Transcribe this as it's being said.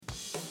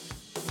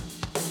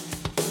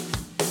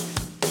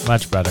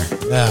Much better.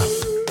 Yeah.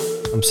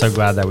 I'm so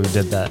glad that we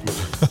did that.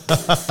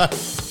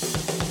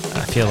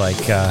 I feel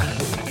like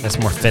that's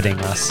more fitting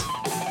us.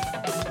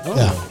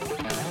 Yeah.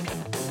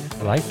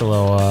 I like the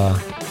little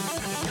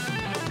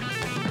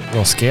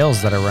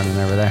scales that are running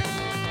over there.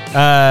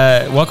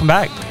 Welcome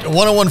back.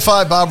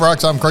 1015 Bob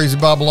Rocks. I'm Crazy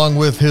Bob, along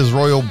with his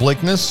Royal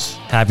Blakeness.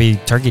 Happy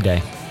Turkey Day.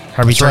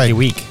 Happy Turkey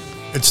Week.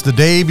 It's the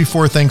day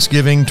before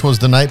Thanksgiving. 'Twas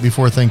the night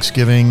before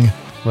Thanksgiving.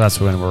 Well, that's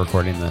when we're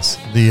recording this.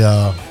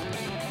 The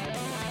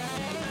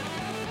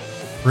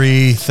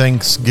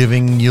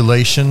pre-Thanksgiving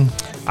elation.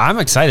 I'm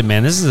excited,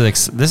 man. This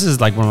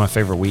is like one of my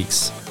favorite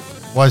weeks.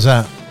 Why is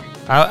that?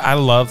 I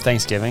love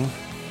Thanksgiving,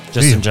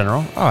 just in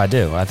general. Oh, I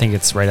do. I think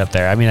it's right up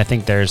there. I mean, I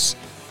think there's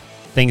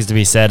things to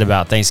be said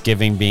about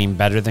Thanksgiving being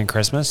better than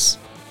Christmas.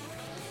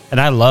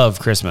 And I love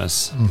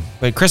Christmas.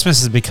 But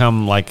Christmas has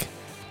become like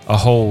a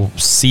whole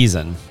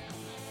season.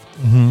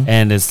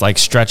 And it's like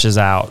stretches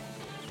out.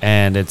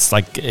 And it's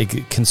like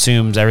it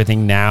consumes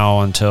everything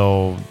now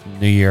until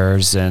New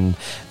Year's. And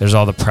there's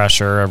all the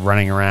pressure of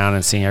running around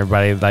and seeing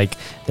everybody. Like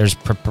there's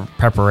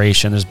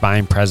preparation, there's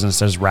buying presents,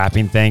 there's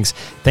wrapping things.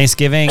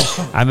 Thanksgiving,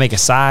 I make a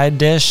side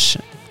dish.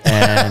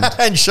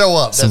 And show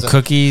up. Some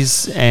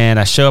cookies, and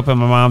I show up at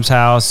my mom's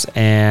house,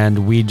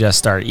 and we just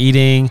start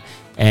eating,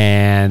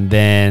 and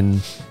then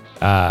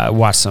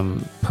watch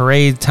some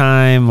parade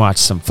time, watch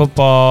some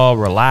football,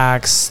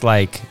 relax.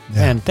 Like,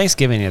 man,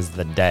 Thanksgiving is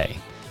the day.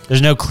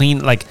 There's no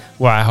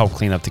I hope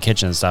clean up the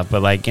kitchen and stuff, but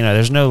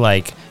there's no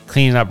like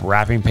cleaning up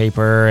wrapping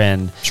paper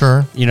and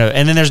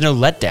and then there's no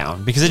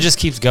letdown because it just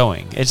keeps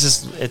going.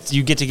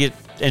 You get to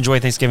enjoy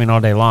Thanksgiving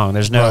all day long.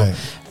 There's no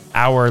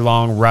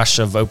hour-long rush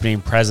of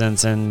opening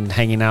presents and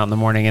hanging out in the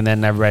morning, and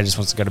then everybody just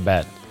wants to go to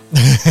bed.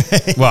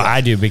 Well, I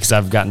do because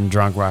I've gotten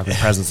drunk wrapping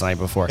presents the night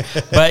before.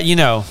 But,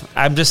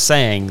 I'm just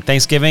saying,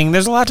 Thanksgiving,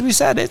 there's a lot to be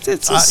said. It's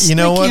a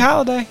sneaky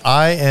holiday.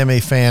 I am a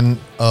fan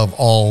of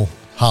all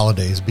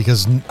holidays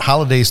because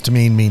holidays to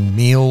me mean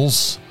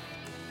meals.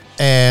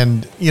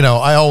 And,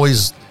 I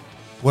always,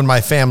 when my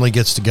family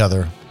gets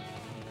together,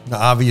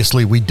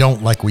 obviously we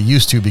don't like we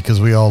used to because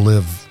we all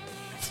live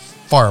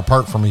far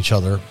apart from each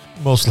other.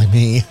 Mostly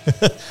me.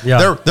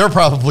 Yeah. They're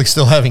probably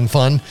still having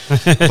fun,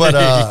 but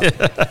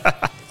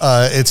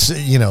it's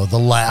the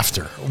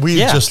laughter. We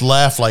just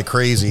laugh like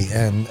crazy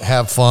and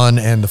have fun,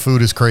 and the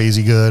food is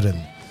crazy good.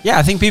 And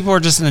I think people are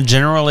just in a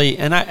generally,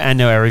 and I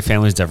know every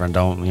family is different.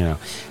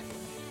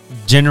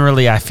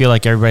 Generally, I feel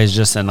like everybody's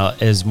just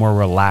is more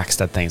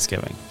relaxed at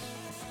Thanksgiving.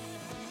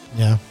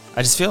 Yeah.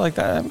 I just feel like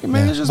that.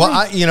 Maybe it's just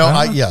well, me.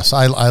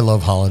 I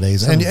love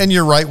holidays, and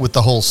you're right with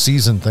the whole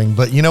season thing.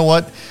 But you know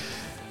what?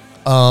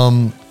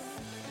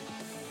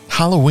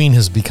 Halloween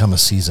has become a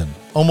season,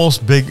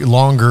 almost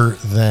longer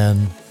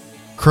than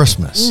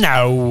Christmas.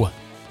 No,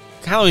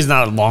 Halloween's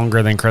not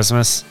longer than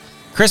Christmas.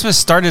 Christmas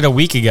started a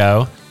week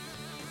ago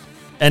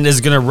and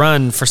is going to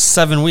run for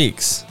 7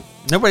 weeks.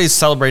 Nobody's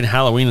celebrating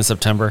Halloween in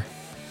September.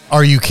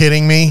 Are you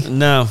kidding me?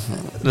 No.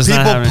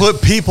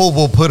 People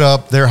will put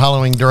up their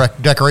Halloween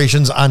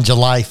decorations on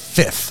July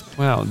 5th.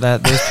 Well,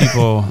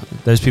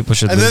 those people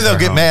should. And then they'll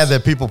get mad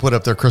that people put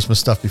up their Christmas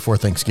stuff before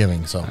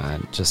Thanksgiving. So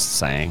I'm just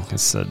saying,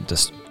 it's a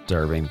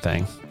disturbing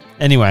thing.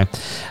 Anyway,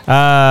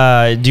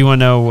 do you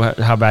want to know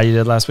how bad you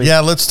did last week?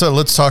 Yeah, let's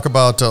talk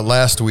about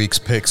last week's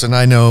picks. And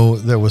I know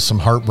there was some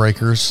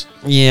heartbreakers.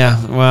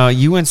 Yeah, well,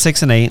 you went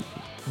 6-8.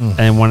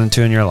 And 1-2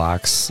 in your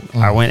locks.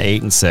 I went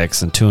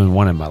 8-6 and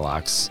 2-1 in my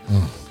locks.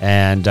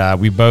 And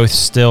we both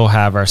still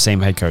have our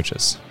same head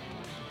coaches.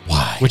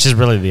 Why? Which is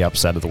really the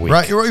upset of the week.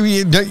 Right.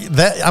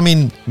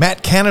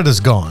 Matt Canada's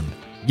gone.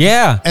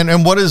 Yeah.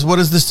 And what is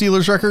the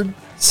Steelers record?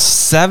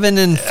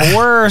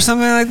 7-4 or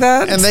something like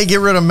that. And they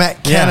get rid of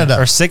Matt Canada.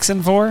 Or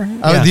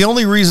 6-4. I mean, the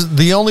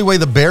only way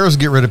the Bears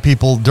get rid of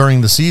people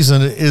during the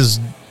season is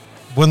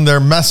when they're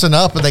messing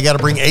up and they got to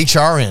bring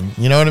HR in.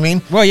 You know what I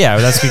mean? Well, yeah,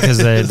 that's because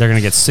they're going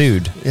to get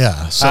sued.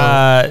 Yeah.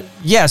 So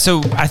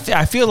so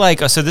I feel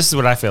like, so this is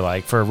what I feel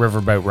like for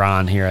Riverboat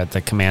Ron here at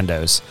the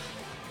Commandos.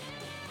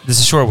 This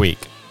is a short week.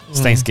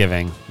 It's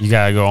Thanksgiving. You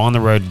got to go on the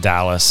road to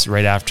Dallas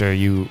right after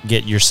you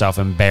get yourself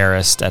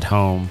embarrassed at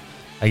home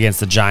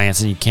against the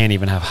Giants, and you can't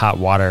even have hot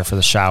water for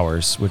the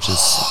showers, which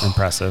is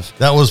impressive.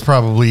 That was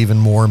probably even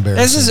more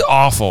embarrassing. This is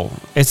awful.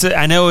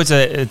 I know it's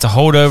a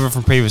holdover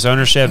from previous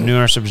ownership. New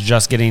ownership is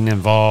just getting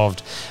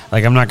involved.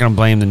 Like, I'm not going to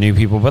blame the new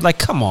people, but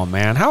come on,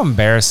 man, how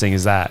embarrassing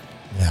is that?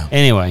 Yeah.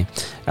 Anyway,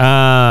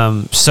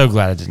 so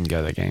glad I didn't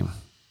go to the game.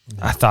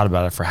 I thought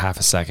about it for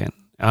half a second.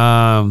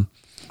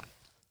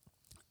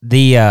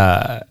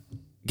 The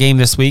game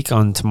this week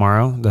on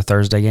tomorrow, the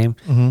Thursday game,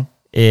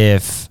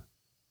 if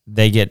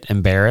they get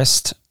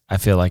embarrassed, I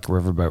feel like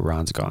Riverboat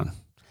Ron's gone.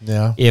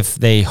 Yeah. If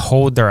they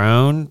hold their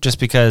own, just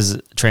because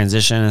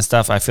transition and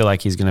stuff, I feel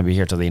like he's going to be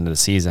here till the end of the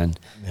season,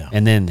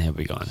 and then he'll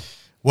be gone.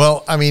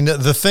 Well, I mean,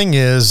 the thing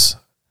is,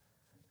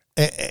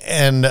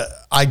 and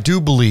I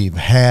do believe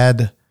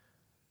had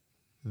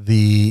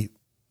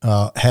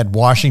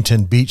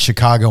Washington beat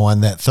Chicago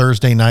on that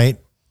Thursday night,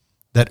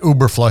 that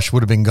Uberflush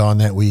would have been gone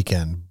that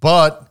weekend.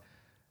 But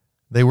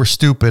they were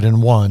stupid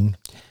and won.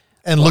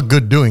 and look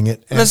good doing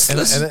it. And,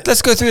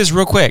 let's go through this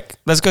real quick.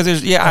 Let's go through.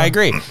 Yeah, I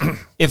agree.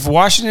 If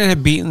Washington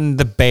had beaten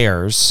the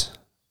Bears,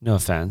 no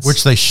offense,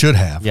 which they should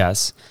have,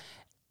 yes,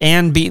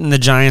 and beaten the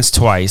Giants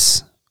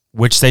twice,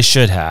 which they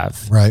should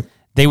have, right,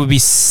 they would be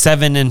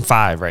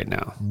 7-5 right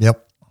now.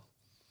 Yep.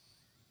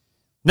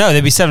 No,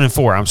 they'd be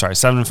 7-4. I'm sorry,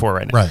 7-4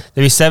 right now. Right.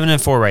 They'd be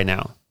 7-4 right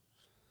now.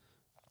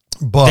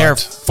 But they're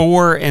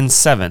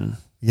 4-7.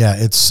 Yeah,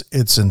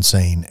 it's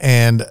insane,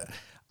 and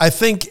I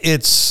think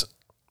it's.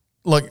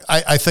 Look,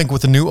 I think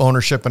with the new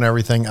ownership and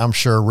everything, I'm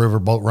sure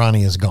Riverboat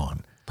Ronnie is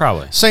gone.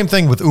 Probably. Same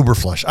thing with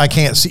Uberflush. I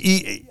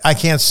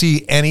can't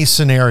see any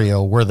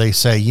scenario where they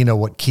say, you know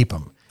what, keep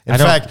him. In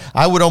fact,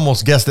 I would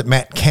almost guess that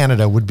Matt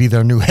Canada would be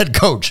their new head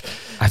coach.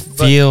 I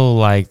feel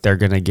like they're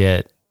going to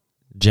get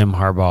Jim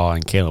Harbaugh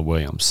and Caleb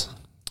Williams.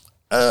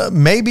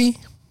 Maybe.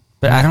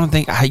 But I don't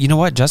think, you know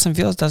what? Justin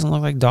Fields doesn't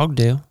look like dog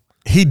do.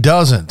 He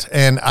doesn't.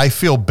 And I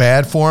feel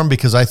bad for him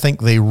because I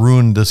think they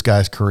ruined this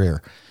guy's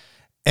career.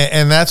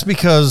 And that's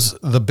because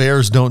the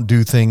Bears don't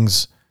do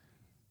things.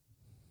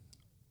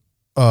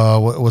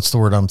 What's the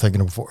word I'm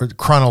thinking of?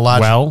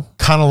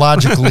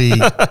 Chronologically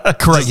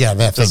correct. Yeah,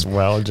 that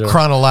thing.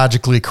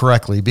 Chronologically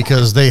correctly,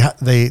 because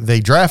they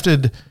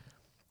drafted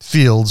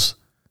Fields,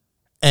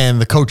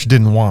 and the coach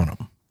didn't want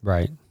him.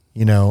 Right.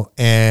 You know,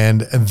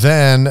 and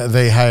then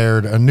they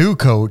hired a new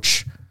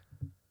coach,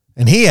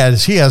 and he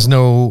has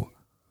no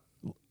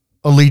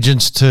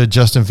allegiance to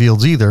Justin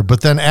Fields either. But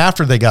then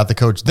after they got the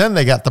coach, then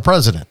they got the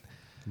president.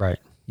 Right.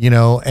 You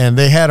know, and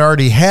they had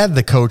already had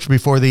the coach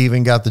before they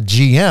even got the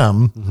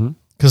GM,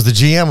 because the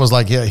GM was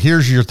like, yeah,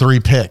 here's your 3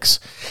 picks.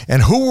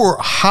 And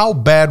how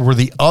bad were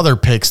the other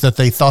picks that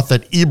they thought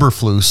that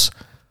Eberflus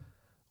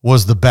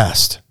was the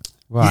best?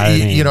 Well,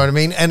 you know what I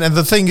mean? And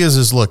the thing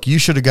is look, you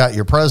should have got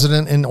your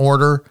president in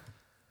order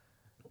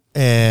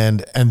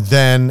and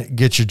then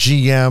get your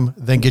GM,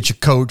 then get your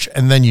coach,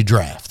 and then you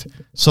draft.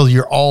 So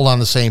you're all on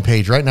the same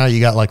page. Right now you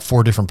got like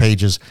 4 different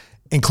pages,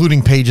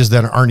 including pages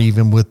that aren't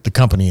even with the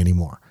company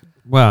anymore.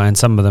 Well, and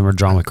some of them are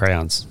drawn with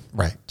crayons.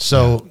 Right.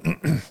 So,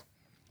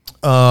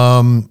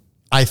 I'm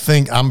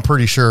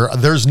pretty sure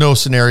there's no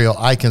scenario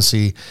I can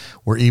see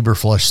where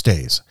Eberflush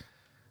stays.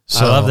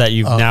 So, I love that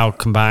you've now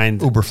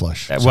combined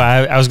Uberflush. Well,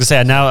 I was going to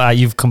say now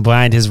you've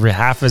combined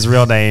half his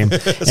real name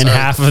and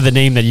half of the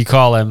name that you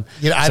call him.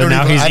 Yeah, so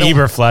now he's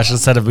Eberflush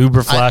instead of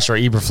Uberflush or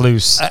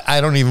Eberflus.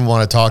 I don't even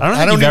want to talk.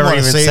 I don't even want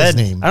to say his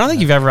name. I don't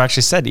think you've ever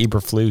actually said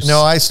Eberflus.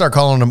 No, I started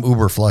calling him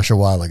Uberflush a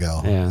while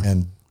ago. Yeah.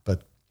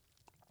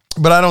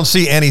 But I don't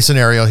see any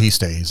scenario he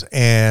stays.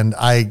 And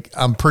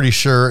I'm pretty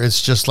sure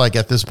it's just like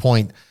at this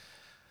point.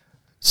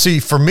 See,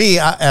 for me,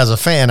 as a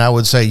fan, I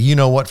would say, you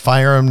know what,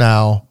 fire him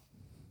now.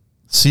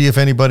 See if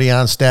anybody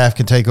on staff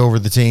can take over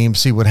the team,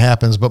 see what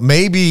happens. But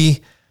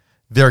maybe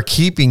they're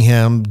keeping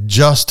him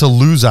just to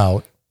lose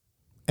out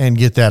and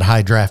get that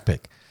high draft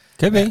pick.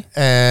 Could be.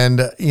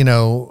 And, you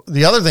know,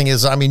 the other thing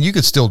is, I mean, you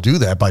could still do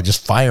that by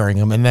just firing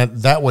him. And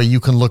that way you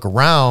can look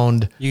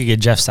around. You could get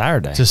Jeff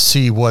Saturday. To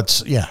see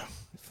what's,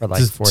 for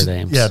like 4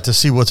 games. Yeah, to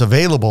see what's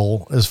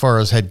available as far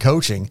as head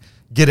coaching.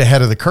 Get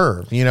ahead of the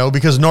curve, you know,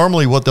 because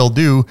normally what they'll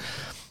do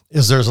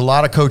is there's a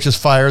lot of coaches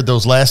fired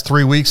those last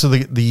 3 weeks of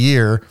the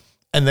year,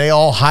 and they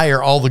all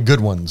hire all the good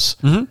ones.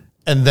 Mm-hmm.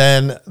 And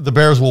then the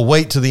Bears will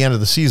wait to the end of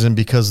the season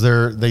because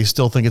they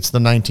still think it's the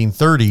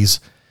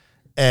 1930s.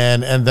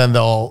 And then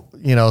they'll,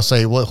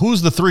 say, well,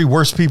 who's the 3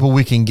 worst people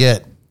we can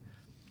get?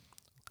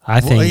 I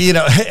think,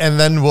 and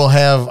then we'll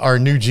have our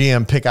new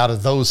GM pick out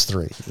of those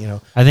 3,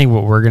 I think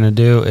what we're going to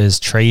do is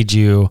trade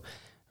you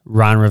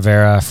Ron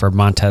Rivera for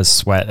Montez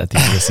Sweat at the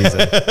end of the season.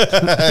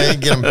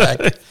 Get him back.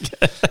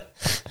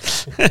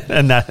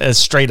 And that is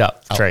straight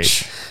up trade.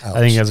 Ouch. I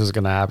think that's what's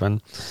going to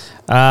happen.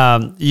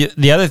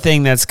 The other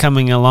thing that's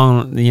coming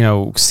along,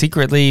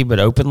 secretly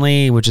but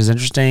openly, which is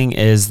interesting,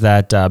 is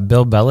that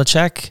Bill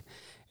Belichick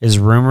is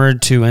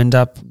rumored to end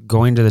up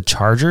going to the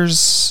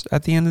Chargers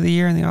at the end of the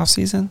year in the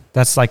offseason.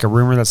 That's like a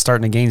rumor that's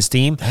starting to gain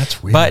steam.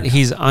 That's weird. But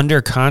he's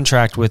under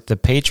contract with the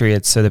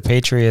Patriots, so the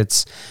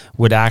Patriots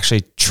would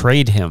actually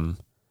trade him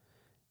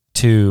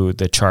to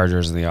the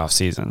Chargers in the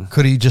offseason.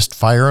 Could he just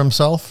fire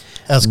himself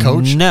as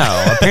coach?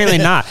 No, apparently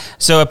not.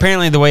 So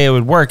apparently the way it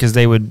would work is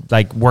they would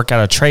work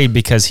out a trade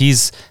because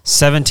he's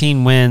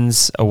 17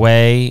 wins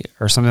away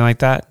or something like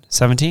that.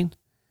 17?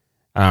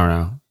 I don't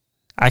know.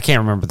 I can't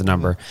remember the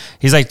number.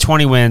 He's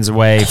 20 wins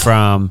away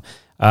from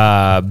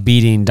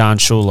beating Don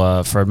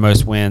Shula for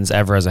most wins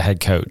ever as a head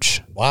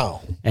coach.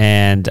 Wow.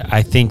 And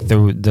I think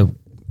the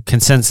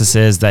consensus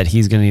is that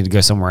he's going to need to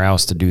go somewhere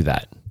else to do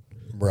that.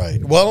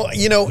 Right. Well,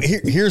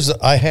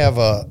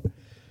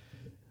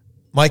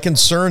 my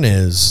concern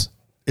is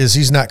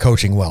he's not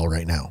coaching well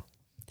right now.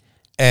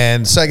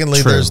 And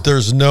secondly, True.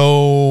 there's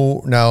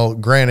no, now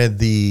granted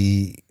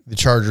the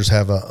Chargers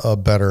have a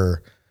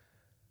better.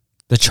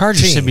 The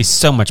Chargers team should be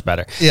so much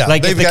better. Yeah.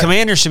 If the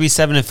Commanders should be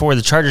 7-4,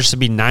 the Chargers should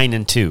be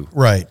 9-2.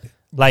 Right.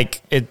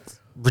 It's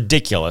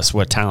ridiculous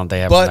what talent they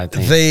have but on that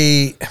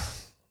team.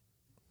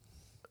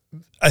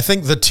 I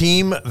think the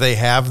team they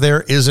have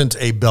there isn't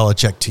a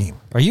Belichick team.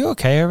 Are you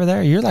okay over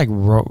there? You're like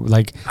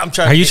I'm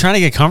trying. Are you trying to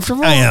get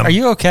comfortable? I am. Are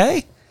you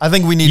okay? I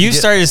think we need. You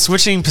started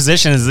switching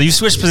positions. You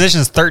switched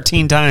positions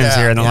 13 times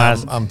here in the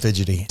last. I'm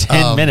fidgety.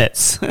 10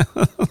 minutes. Are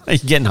you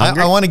getting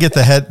hungry? I want to get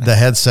the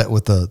headset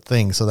with the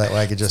thing so that way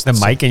I could just the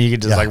mic and you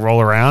could just like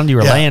roll around. You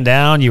were laying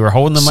down. You were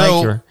holding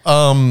the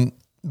mic.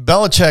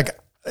 Belichick,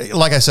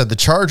 like I said, the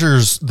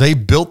Chargers, they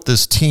built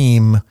this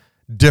team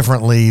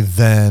differently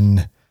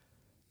than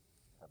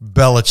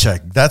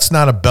Belichick. That's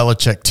not a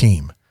Belichick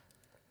team.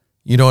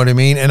 You know what I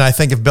mean? And I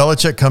think if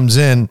Belichick comes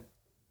in,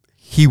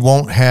 he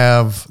won't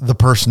have the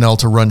personnel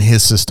to run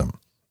his system.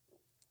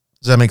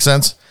 Does that make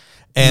sense?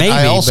 And Maybe,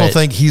 I also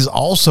think he's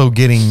also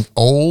getting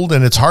old,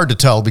 and it's hard to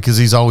tell because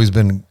he's always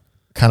been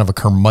kind of a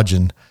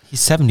curmudgeon. He's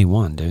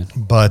 71, dude.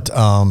 But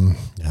yeah,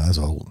 that's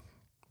old.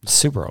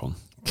 Super old.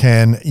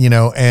 And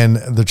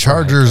the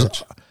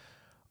Chargers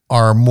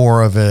are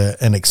more of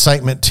an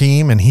excitement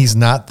team, and he's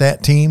not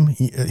that team.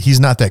 He's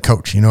not that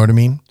coach. You know what I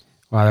mean?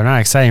 Well, they're not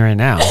exciting right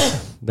now.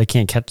 They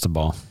can't catch the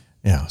ball.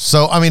 Yeah.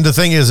 So, I mean, the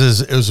thing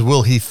is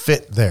will he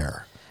fit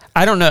there?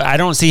 I don't know. I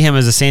don't see him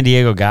as a San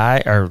Diego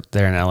guy, or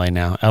they're in LA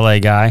now, LA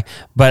guy.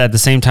 But at the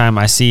same time,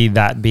 I see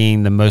that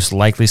being the most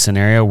likely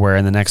scenario where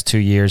in the next 2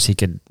 years he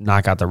could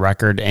knock out the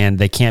record, and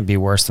they can't be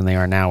worse than they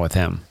are now with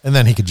him. And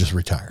then he could just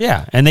retire.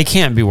 Yeah, and they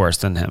can't be worse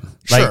than him.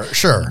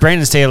 Sure.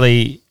 Brandon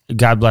Staley,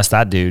 God bless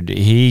that dude.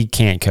 He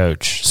can't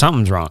coach.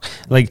 Something's wrong.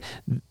 Like,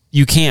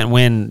 you can't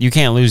win. You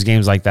can't lose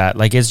games like that.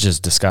 Like, it's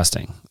just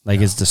disgusting. Like,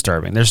 it's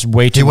disturbing. There's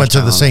way too much. He went to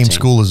the talent same on the team.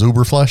 school as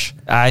Uberflush?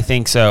 I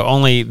think so.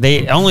 Only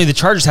the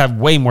Chargers have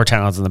way more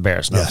talent than the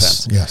Bears. No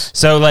offense. Yes.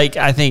 So, like,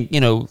 I think,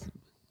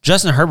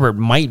 Justin Herbert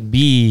might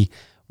be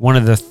one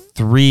of the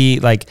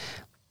three, like,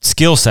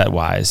 skill set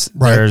wise.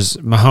 Right. There's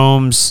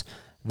Mahomes,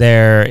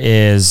 there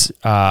is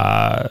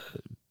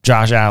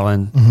Josh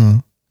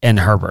Allen, and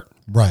Herbert.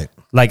 Right.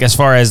 Like, as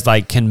far as,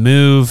 like, can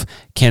move,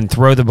 can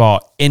throw the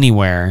ball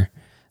anywhere,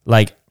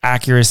 like,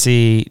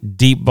 accuracy,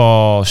 deep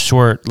ball,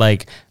 short,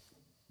 like,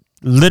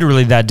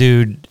 literally that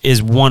dude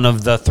is one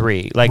of the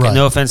three. Like,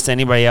 no offense to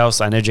anybody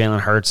else. I know Jalen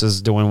Hurts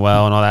is doing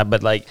well and all that,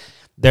 but, like,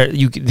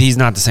 he's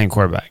not the same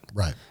quarterback.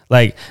 Right.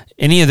 Like,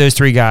 any of those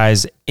three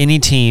guys, any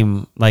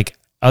team, like,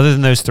 other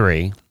than those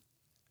three,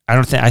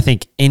 I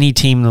think any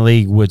team in the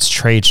league would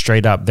trade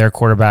straight up their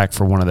quarterback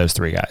for one of those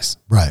three guys.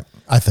 Right.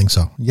 I think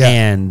so. Yeah.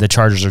 And the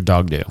Chargers are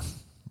dog due.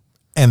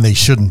 And they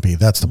shouldn't be.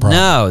 That's the problem.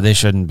 No, they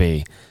shouldn't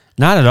be.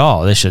 Not at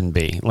all. They shouldn't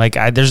be. Like,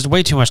 there's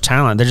way too much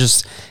talent.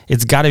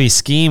 It's got to be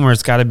scheme or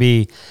it's got to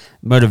be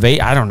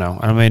motivate. I don't know.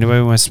 I mean,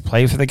 anybody wants to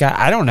play for the guy?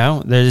 I don't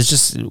know. It's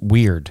just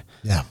weird.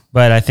 Yeah.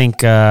 But I think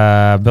Bill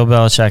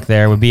Belichick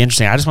there would be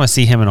interesting. I just want to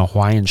see him in a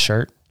Hawaiian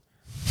shirt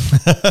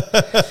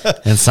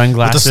and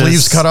sunglasses. With the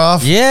sleeves cut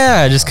off?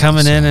 Yeah, just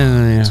coming in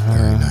and it's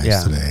very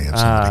nice today. If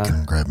somebody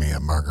can grab me a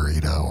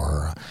margarita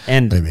or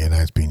maybe a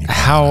nice beanie.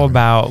 How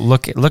about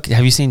look?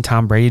 Have you seen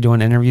Tom Brady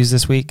doing interviews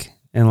this week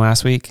and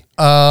last week?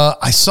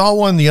 I saw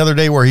one the other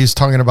day where he's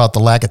talking about the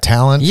lack of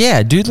talent.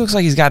 Yeah, dude looks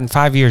like he's gotten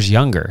 5 years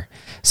younger.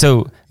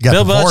 So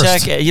Bill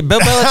Belichick,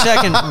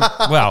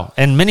 and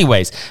in many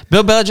ways,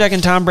 Bill Belichick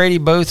and Tom Brady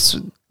both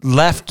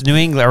left New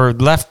England or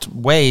left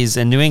ways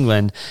in New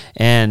England,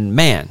 and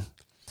man,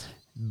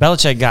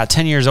 Belichick got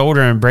 10 years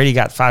older and Brady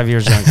got 5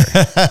 years younger.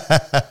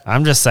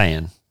 I'm just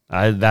saying.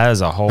 That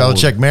is a whole...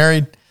 Belichick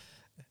married?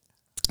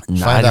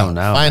 I don't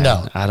know. Find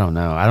out. I don't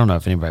know. I don't know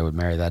if anybody would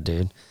marry that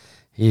dude.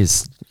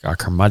 He's a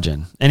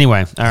curmudgeon.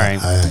 Anyway, all right.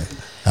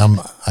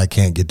 I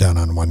can't get down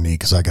on one knee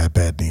because I got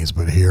bad knees,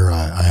 but here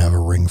I have a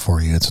ring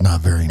for you. It's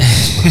not very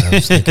nice, but I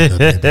was thinking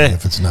that maybe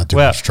if it's not too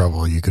much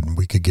trouble, we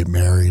could get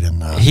married.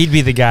 And he'd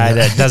be the guy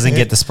that doesn't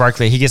get the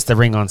sparkly. He gets the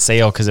ring on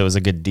sale because it was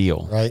a good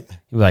deal. Right.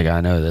 He'd be like,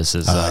 I know this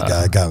is...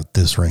 I got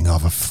this ring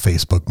off of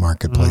Facebook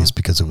Marketplace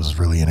because it was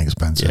really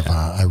inexpensive.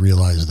 Yeah. I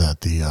realized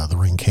that the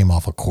ring came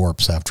off a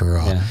corpse after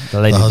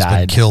the lady husband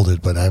died. Killed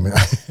it, but I mean...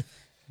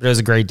 It was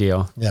a great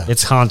deal. Yeah.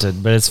 It's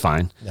haunted, but it's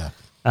fine. Yeah.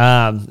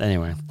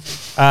 Anyway,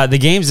 the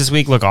games this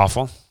week look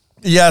awful.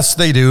 Yes,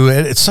 they do.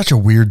 It's such a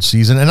weird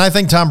season. And I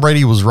think Tom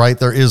Brady was right.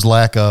 There is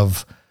lack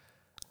of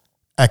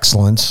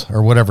excellence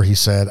or whatever he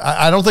said.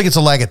 I don't think it's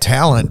a lack of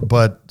talent,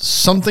 but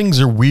some things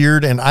are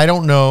weird. And I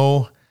don't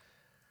know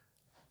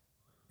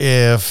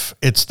if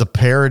it's the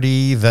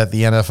parity that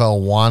the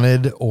NFL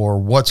wanted or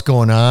what's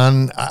going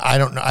on. I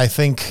don't know. I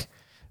think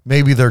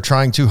maybe they're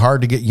trying too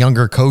hard to get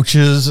younger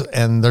coaches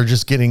and they're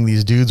just getting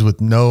these dudes with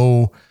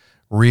no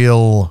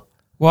real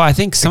I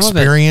think some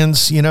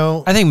experience, of it,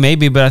 I think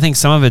maybe, but I think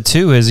some of it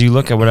too is you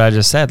look at what I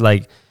just said,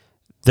 like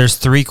there's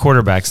 3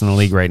 quarterbacks in the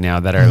league right now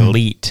that are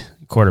elite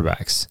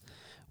quarterbacks.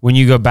 When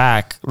you go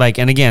back, like,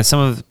 and again, some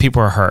of the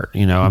people are hurt,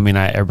 I mean,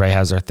 everybody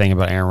has their thing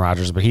about Aaron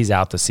Rodgers, but he's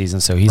out this season,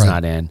 so he's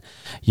not in.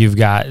 You've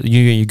got,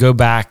 you go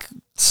back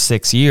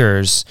 6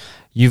 years,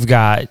 you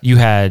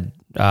had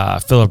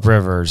Phillip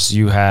Rivers,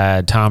 you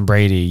had Tom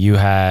Brady, you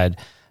had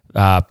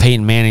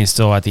Peyton Manning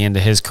still at the end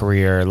of his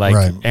career.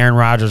 Like Aaron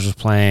Rodgers was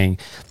playing.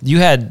 You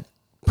had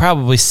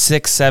probably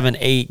 6, 7,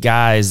 8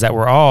 guys that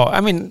were all,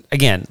 I mean,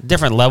 again,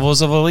 different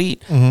levels of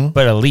elite,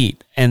 but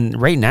elite. And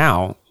right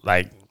now,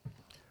 like,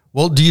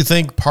 well, do you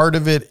think part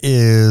of it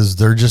is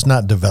they're just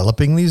not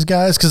developing these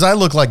guys? Because I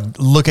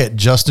look at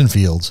Justin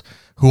Fields,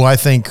 who I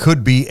think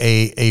could be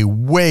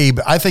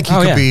I think he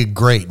could be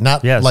great,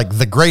 not like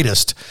the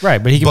greatest,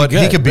 right? But he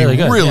could be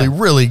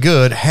really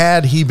good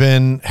had he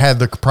had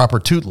the proper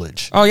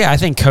tutelage. Oh yeah, I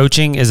think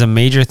coaching is a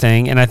major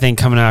thing, and I think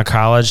coming out of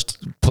college,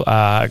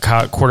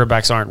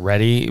 quarterbacks aren't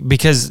ready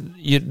because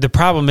the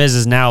problem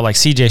is now like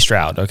C.J.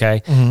 Stroud,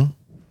 okay.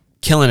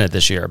 Killing it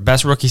this year.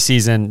 Best rookie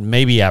season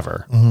maybe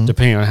ever,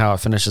 depending on how it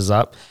finishes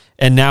up.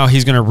 And now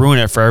he's going to ruin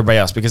it for everybody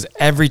else because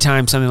every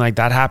time something like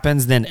that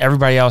happens, then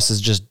everybody else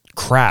is just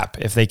crap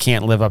if they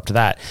can't live up to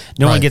that.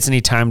 No one gets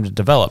any time to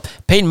develop.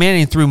 Peyton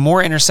Manning threw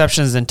more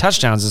interceptions than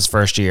touchdowns his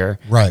first year.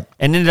 Right.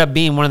 And ended up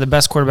being one of the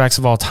best quarterbacks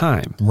of all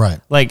time. Right.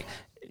 Like,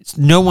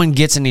 no one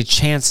gets any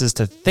chances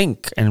to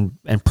think and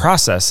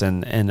process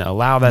and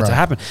allow that to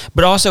happen.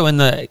 But also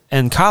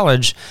in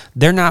college,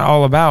 they're not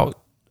all about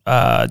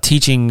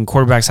teaching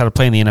quarterbacks how to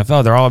play in the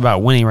NFL. They're all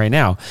about winning right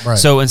now. Right.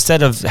 So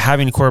instead of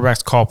having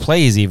quarterbacks call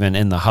plays even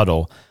in the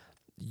huddle,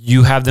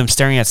 you have them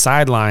staring at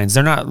sidelines.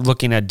 They're not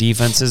looking at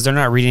defenses. They're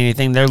not reading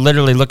anything. They're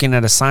literally looking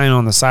at a sign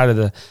on the side of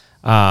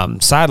the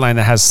sideline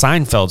that has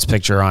Seinfeld's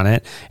picture on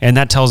it, and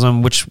that tells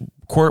them which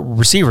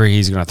receiver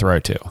he's going to throw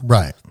to.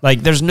 Right.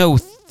 Like there's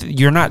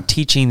you're not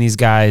teaching these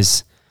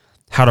guys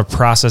how to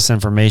process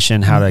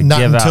information, how to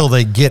not until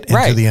they get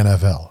into the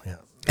NFL. Yeah.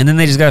 And then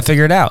they just got to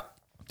figure it out.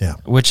 Yeah.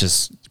 Which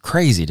is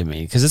crazy to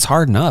me because it's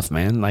hard enough,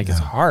 man. Like it's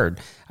hard.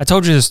 I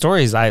told you the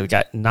stories. I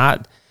got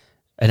not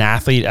an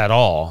athlete at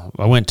all.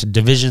 I went to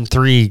Division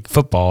III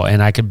football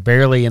and I could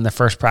barely in the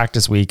first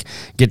practice week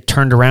get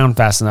turned around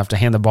fast enough to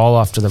hand the ball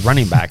off to the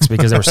running backs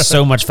because they were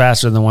so much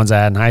faster than the ones I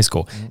had in high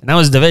school. And that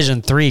was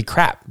Division III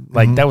crap.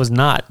 Like that was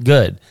not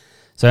good.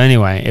 So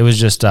anyway, it was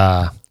just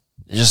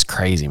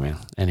crazy, man.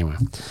 Anyway,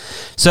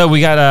 so we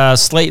got a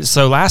slate.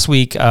 So last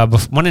week,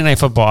 Monday Night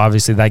Football,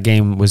 obviously that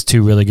game was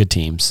two really good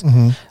teams.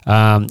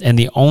 And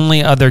the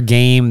only other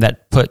game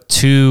that put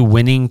two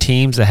winning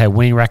teams that had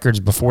winning records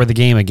before the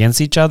game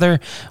against each other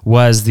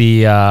was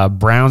the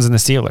Browns and the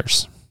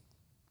Steelers.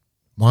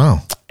 Wow.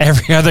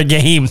 Every other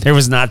game, there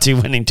was not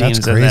two winning teams.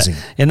 That's crazy.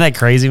 Isn't that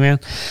crazy, man?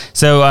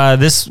 So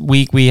this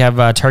week we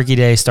have Turkey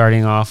Day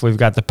starting off. We've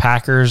got the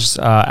Packers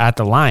at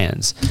the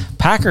Lions.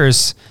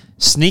 Packers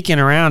sneaking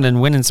around and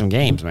winning some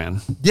games,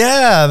 man.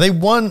 Yeah, they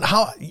won.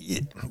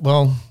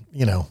 Well,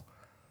 you know,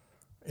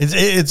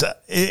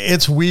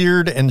 it's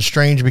weird and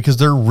strange because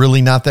they're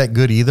really not that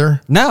good either.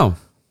 No.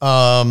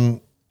 But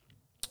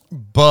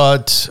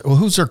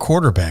who's their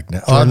quarterback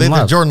now?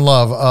 Jordan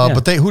Love.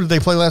 But who did they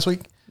play last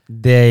week?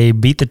 They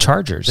beat the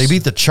Chargers. They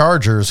beat the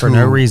Chargers for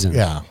no reason.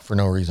 Yeah, for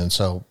no reason.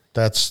 So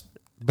that's.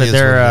 But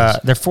they're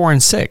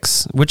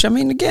 4-6, which I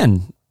mean,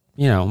 again,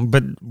 you know,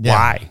 but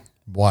why?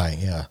 Why?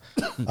 Yeah,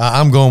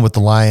 I'm going with the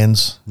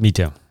Lions. Me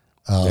too.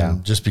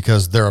 Just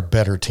because they're a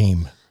better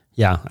team.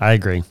 Yeah, I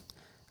agree.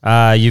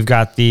 You've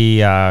got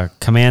the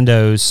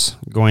Commandos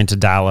going to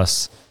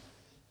Dallas.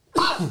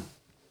 This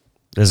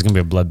is going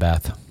to be a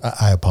bloodbath.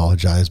 I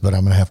apologize, but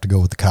I'm going to have to go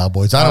with the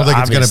Cowboys. I don't think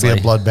it's going to be a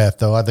bloodbath,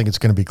 though. I think it's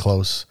going to be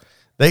close.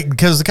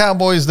 Because the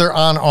Cowboys, they're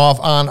on,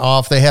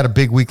 off. They had a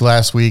big week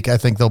last week. I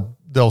think they'll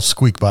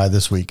squeak by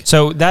this week.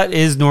 So that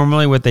is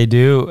normally what they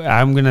do.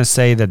 I'm going to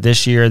say that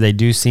this year they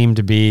do seem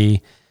to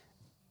be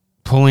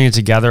pulling it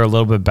together a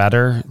little bit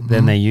better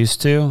than they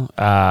used to.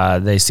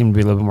 They seem to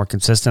be a little bit more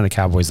consistent, the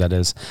Cowboys, that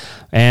is.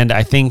 And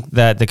I think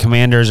that the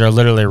Commanders are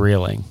literally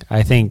reeling.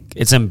 I think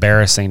it's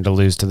embarrassing to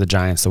lose to the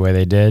Giants the way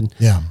they did.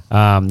 Yeah.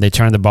 They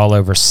turned the ball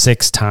over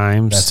 6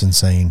 times. That's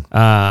insane.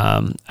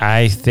 I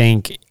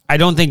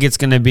don't think it's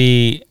going to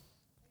be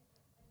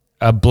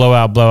a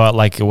blowout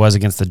like it was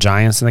against the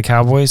Giants and the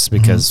Cowboys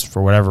because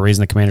for whatever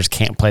reason the Commanders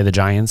can't play the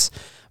Giants.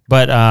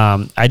 But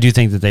I do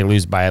think that they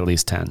lose by at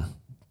least 10.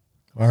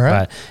 All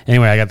right. But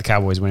anyway, I got the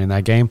Cowboys winning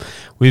that game.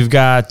 We've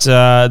got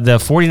the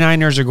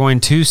 49ers are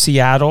going to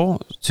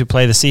Seattle to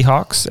play the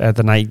Seahawks at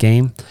the night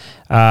game.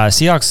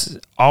 Seahawks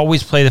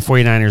always play the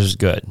 49ers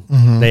good.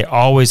 They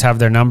always have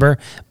their number,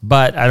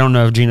 but I don't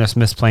know if Geno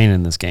Smith's playing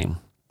in this game.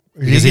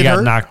 Because he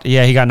got knocked.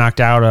 Yeah, he got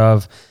knocked out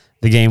of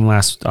the game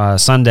last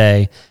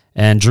Sunday,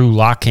 and Drew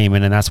Lock came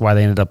in, and that's why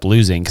they ended up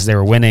losing because they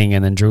were winning,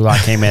 and then Drew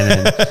Lock came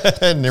in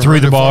and threw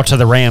the ball to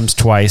the Rams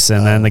twice,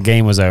 and then the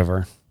game was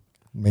over.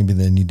 Maybe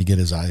they need to get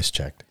his eyes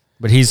checked.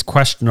 But he's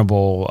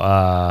questionable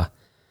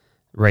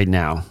right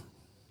now.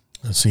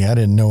 Let's see, I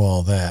didn't know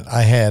all that.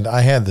 I had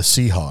the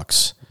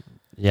Seahawks.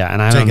 Yeah,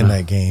 and I'm taking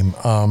that game.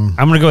 I'm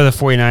going to go with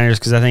the 49ers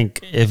because I think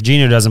if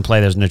Geno doesn't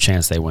play, there's no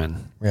chance they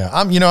win. Yeah,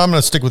 I'm going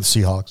to stick with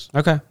the Seahawks.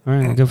 Okay, all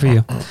right, good for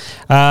you.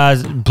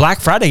 Black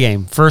Friday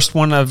game, first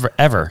one of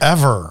ever.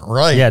 Ever,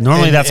 right? Yeah,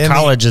 normally that's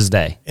college's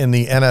day. In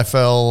the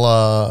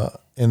NFL,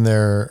 in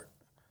their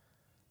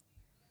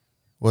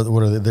what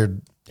are they? Their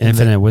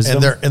infinite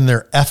wisdom. In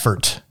their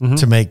effort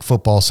to make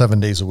football 7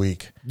 days a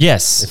week.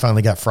 Yes, they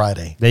finally got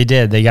Friday. They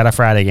did. They got a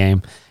Friday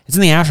game. It's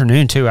in the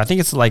afternoon too. I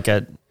think it's like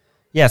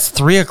it's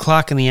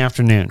 3:00 in the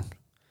afternoon.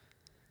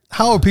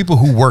 How are people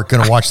who work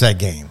going to watch that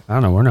game? I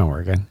don't know. We're not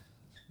working.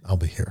 I'll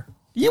be here.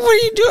 Yeah, what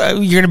are you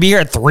doing? You're going to be here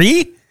at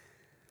 3?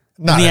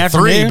 Not in the at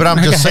 3, afternoon? but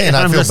I'm just saying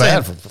I I'm feel just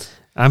bad.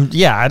 saying.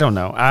 Yeah, I don't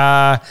know.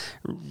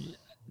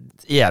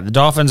 The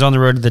Dolphins on the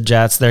road to the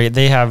Jets.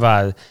 They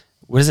have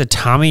what is it?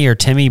 Tommy or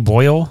Timmy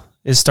Boyle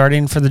is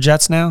starting for the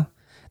Jets now.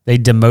 They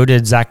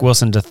demoted Zach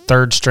Wilson to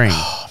third string.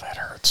 Oh, that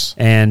hurts.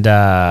 And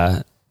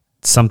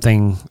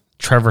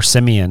Trevor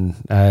Siemian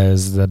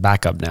is the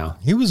backup now.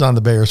 He was on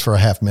the Bears for a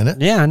half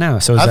minute. Yeah, I know.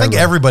 So I think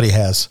everybody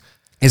has.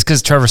 It's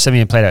because Trevor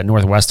Siemian played at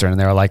Northwestern, and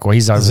they were like, "Well,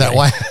 he's that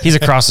why? He's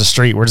across the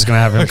street. We're just going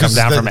to have him come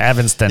down from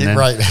Evanston, and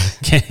right?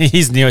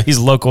 he's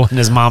local in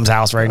his mom's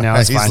house right now.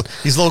 It's fine.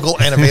 He's local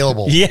and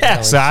available.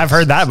 Yeah, so I've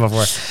heard that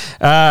before.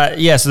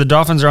 So the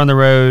Dolphins are on the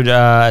road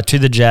to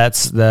the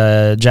Jets.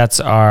 The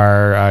Jets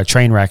are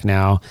train wreck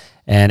now,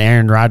 and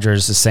Aaron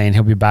Rodgers is saying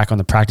he'll be back on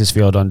the practice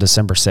field on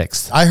December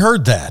 6th. I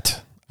heard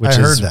that. Which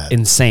is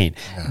insane.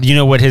 Yeah. Do you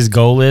know what his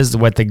goal is?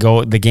 What the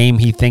game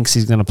he thinks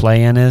he's going to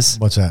play in is?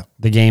 What's that?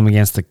 The game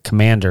against the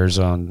Commanders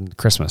on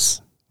Christmas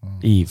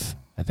Eve,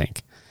 I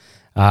think.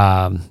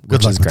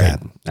 Which is great.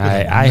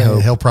 I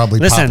hope he'll probably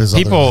listen. Pop his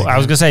people, other leg. I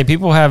was going to say,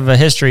 people have a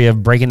history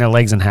of breaking their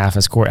legs in half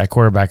at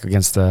quarterback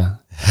against or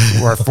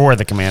for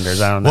the Commanders.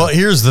 I don't know. Well,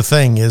 here's the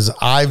thing: is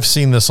I've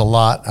seen this a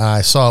lot.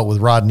 I saw it with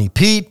Rodney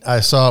Peete.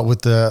 I saw it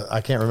with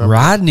I can't remember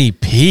Rodney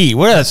Peete.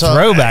 What a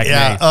throwback!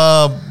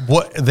 Yeah.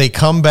 What they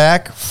come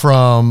back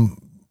from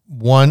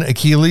one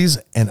Achilles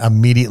and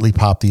immediately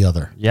pop the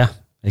other. Yeah.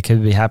 It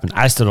could be happening.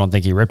 I still don't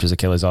think he ripped his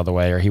Achilles all the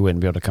way, or he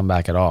wouldn't be able to come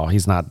back at all.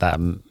 He's not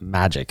that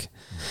magic.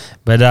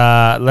 But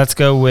let's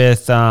go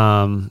with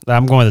I'm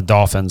going with the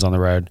Dolphins on the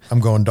road. I'm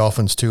going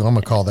Dolphins too. I'm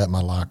going to call that my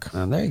lock.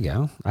 There you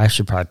go. I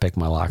should probably pick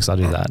my locks. I'll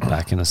do that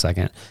back in a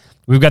second.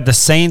 We've got the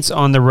Saints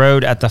on the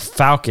road at the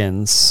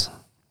Falcons.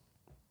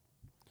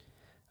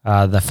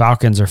 The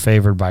Falcons are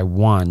favored by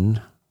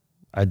 1.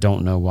 I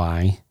don't know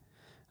why.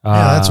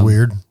 Yeah, that's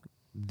weird.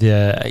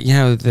 I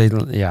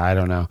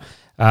don't know.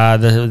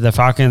 The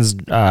Falcons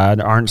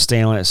aren't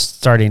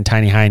starting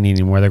Tiny Hine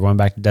anymore. They're going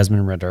back to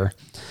Desmond Ridder.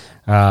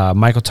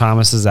 Michael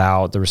Thomas is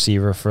out, the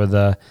receiver for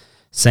the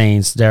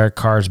Saints. Derek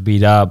Carr's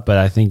beat up, but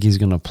I think he's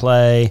going to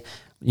play.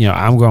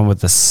 I'm going with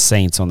the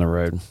Saints on the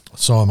road.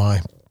 So am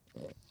I.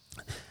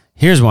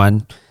 Here's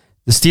one.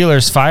 The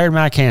Steelers fired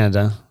Matt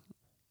Canada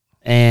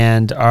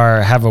and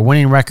have a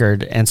winning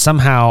record, and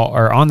somehow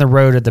are on the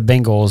road at the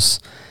Bengals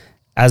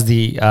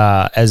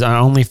as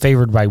only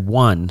favored by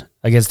 1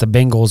 against the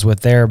Bengals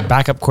with their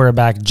backup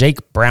quarterback,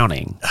 Jake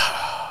Browning.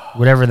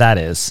 Whatever that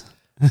is.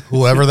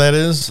 Whoever that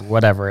is.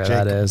 Whatever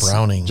that is.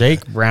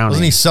 Jake Browning.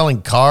 Wasn't he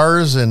selling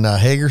cars in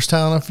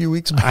Hagerstown a few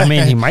weeks back? I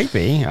mean, he might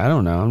be. I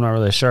don't know. I'm not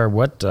really sure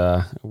what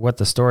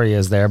the story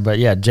is there. But,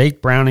 yeah,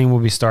 Jake Browning will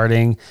be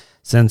starting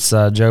since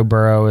Joe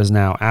Burrow is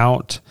now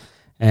out.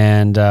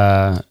 And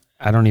I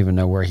don't even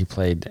know where he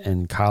played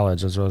in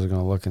college. I was going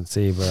to look and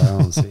see, but I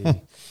don't see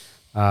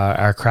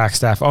our crack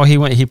staff. Oh,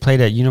 he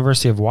played at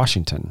University of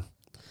Washington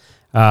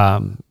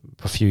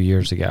a few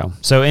years ago.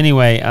 So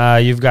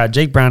anyway, you've got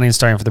Jake Browning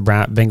starting for the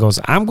Bengals.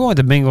 I'm going with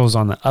the Bengals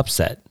on the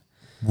upset.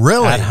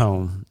 Really? At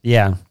home.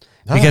 Yeah.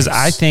 Nice. Because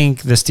I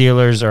think the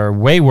Steelers are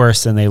way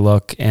worse than they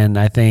look, and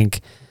I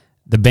think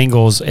the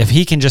Bengals,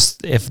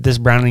 if this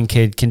Browning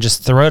kid can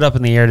just throw it up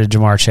in the air to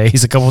Jamar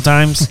Chase a couple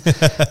times,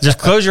 just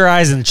close your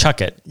eyes and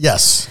chuck it.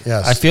 Yes.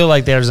 I feel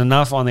like there's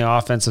enough on the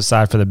offensive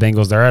side for the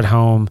Bengals. They're at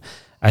home.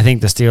 I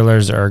think the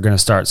Steelers are going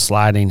to start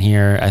sliding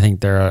here. I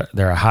think they're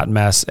a hot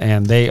mess,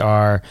 and they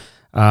are.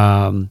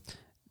 The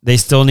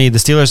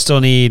Steelers still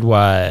need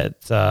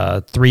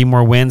 3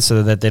 more wins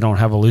so that they don't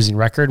have a losing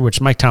record,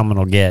 which Mike Tomlin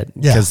will get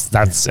because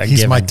that's a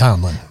he's given. Mike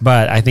Tomlin.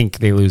 But I think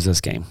they lose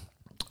this game.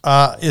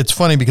 It's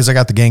funny because I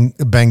got the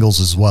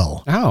Bengals as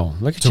well. Oh,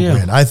 look at to you!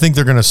 Win. I think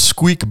they're going to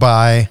squeak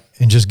by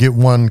and just get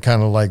one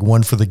kind of like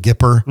one for the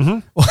Gipper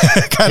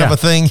kind of a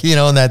thing,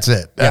 and that's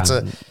it.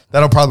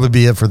 That'll probably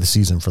be it for the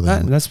season for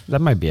them.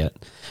 That might be it.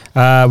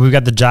 We've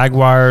got the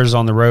Jaguars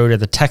on the road at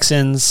the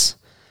Texans.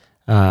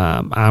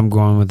 I'm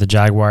going with the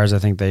Jaguars. I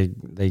think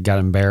they got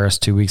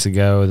embarrassed 2 weeks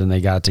ago. Then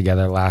they got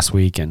together last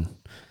week and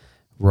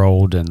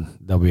rolled, and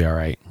they'll be all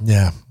right.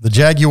 Yeah. The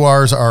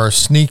Jaguars are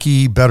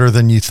sneaky better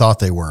than you thought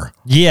they were.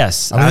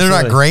 Yes. I mean,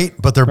 they're not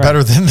great, but they're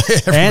better than they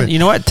ever been. And you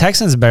know what?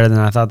 Texans are better than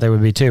I thought they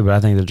would be too, but I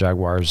think the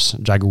Jaguars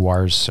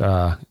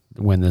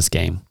win this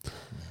game.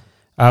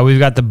 We've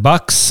got the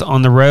Bucks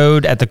on the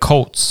road at the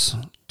Colts.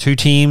 2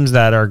 teams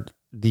that are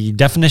the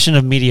definition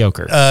of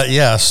mediocre.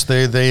 Yes,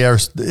 they are.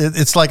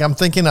 It's like I'm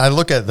thinking. I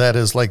look at that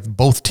as like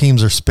both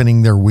teams are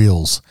spinning their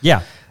wheels.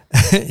 Yeah,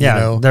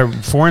 yeah. They're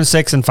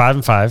 4-6 and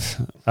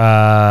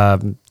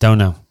 5-5. Don't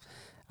know.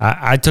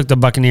 I took the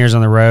Buccaneers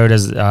on the road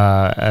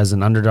as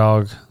an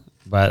underdog,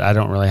 but I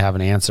don't really have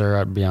an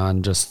answer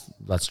beyond just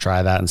let's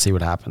try that and see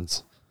what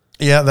happens.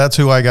 Yeah, that's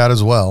who I got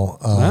as well.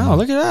 Wow,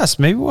 look at us.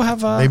 Maybe we'll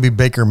have maybe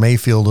Baker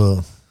Mayfield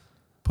to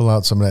pull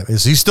out some of that.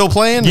 Is he still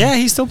playing? Yeah,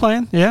 he's still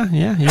playing. Yeah.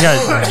 You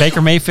got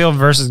Baker Mayfield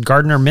versus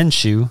Gardner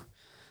Minshew.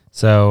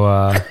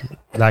 So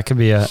that could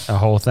be a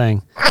whole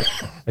thing.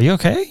 Are you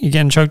okay? You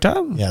getting choked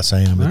up? Yes,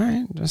 I am. All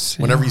right. Just,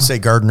 Whenever you say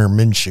Gardner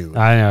Minshew.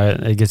 I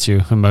know it gets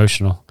you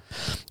emotional.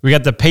 We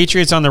got the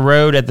Patriots on the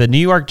road at the New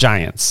York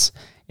Giants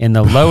in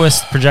the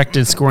lowest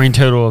projected scoring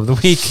total of the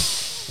week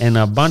and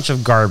a bunch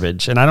of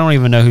garbage. And I don't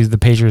even know who the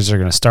Patriots are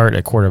going to start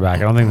at quarterback.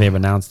 I don't think they've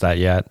announced that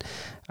yet.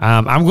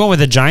 I'm going with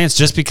the Giants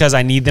just because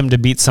I need them to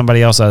beat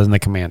somebody else other than the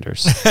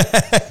Commanders.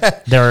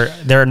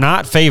 They're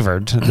not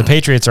favored. The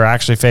Patriots are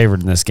actually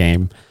favored in this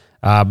game.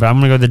 But I'm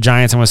going to go with the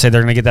Giants. I'm going to say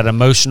they're going to get that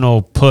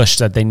emotional push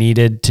that they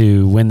needed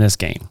to win this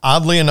game.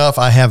 Oddly enough,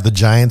 I have the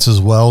Giants as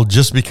well,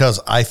 just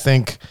because I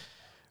think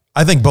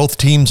both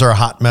teams are a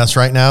hot mess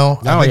right now.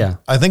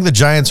 I think the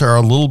Giants are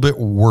a little bit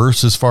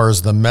worse as far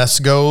as the mess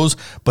goes,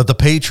 but the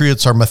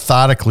Patriots are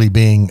methodically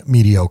being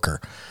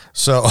mediocre.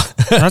 So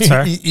that's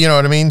fair. You know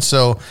what I mean?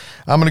 So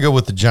I'm going to go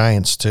with the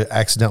Giants to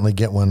accidentally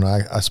get one.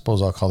 I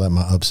suppose I'll call that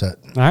my upset.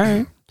 All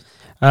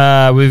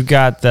right. We've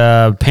got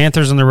the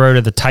Panthers on the road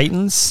at the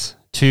Titans.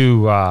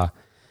 Two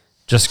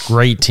just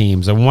great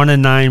teams. A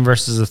 1-9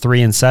 versus a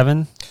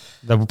 3-7.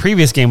 The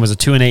previous game was a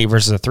 2-8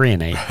 versus a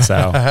 3-8.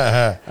 So,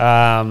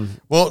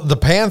 well,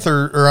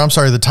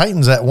 the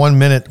Titans at 1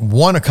 minute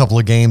won a couple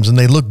of games and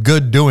they look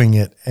good doing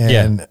it,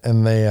 and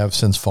they have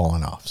since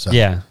fallen off. So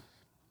yeah,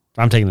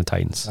 I'm taking the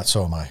Titans.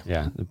 So am I.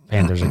 Yeah, the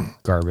Panthers are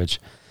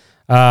garbage.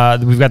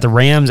 We've got the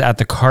Rams at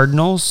the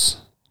Cardinals.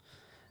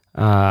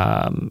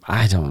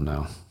 I don't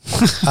know.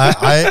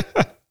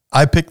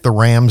 I picked the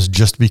Rams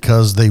just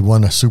because they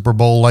won a Super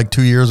Bowl like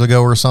 2 years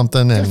ago or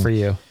something. Good for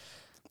you.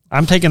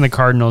 I'm taking the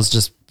Cardinals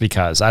just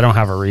because. I don't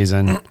have a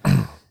reason.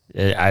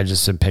 I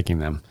just am picking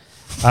them.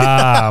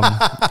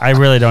 I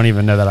really don't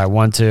even know that I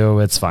want to.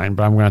 It's fine,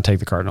 but I'm going to take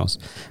the Cardinals.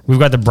 We've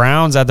got the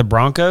Browns at the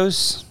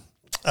Broncos.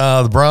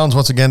 The Browns,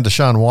 once again,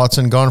 Deshaun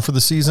Watson gone for the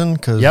season.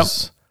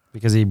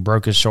 Because he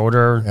broke his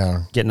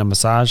shoulder getting a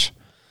massage.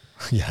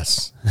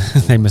 Yes.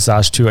 They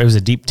massaged it was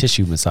a deep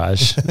tissue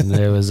massage. And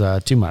it was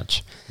too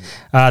much.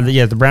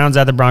 The Browns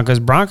at the Broncos.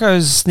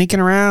 Broncos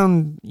sneaking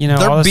around,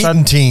 they're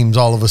beating teams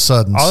all of a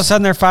sudden. All of a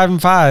sudden they're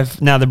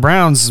 5-5. Now the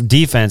Browns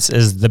defense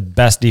is the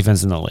best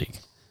defense in the league,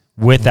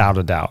 without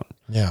a doubt.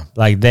 Yeah.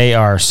 Like they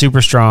are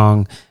super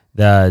strong.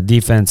 The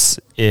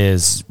defense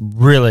is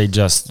really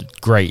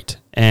just great.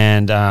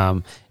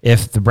 And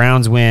if the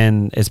Browns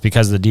win, it's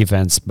because of the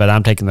defense, but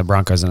I'm taking the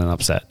Broncos in an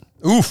upset.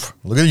 Oof.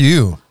 Look at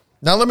you.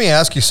 Now, let me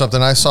ask you something.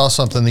 I saw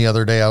something the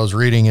other day. I was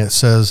reading. It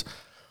says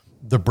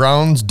the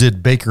Browns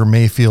did Baker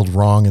Mayfield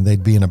wrong, and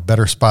they'd be in a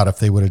better spot if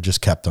they would have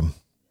just kept him.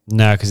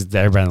 No, because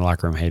everybody in the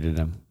locker room hated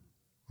him.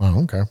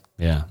 Oh, okay.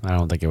 Yeah, I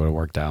don't think it would have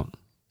worked out.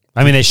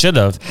 I mean, they should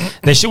have.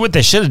 What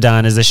they should have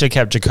done is they should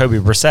have kept Jacoby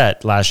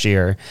Brissett last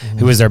year,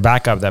 who was their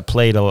backup that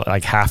played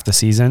like half the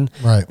season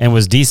and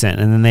was decent.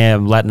 And then they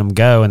have letting him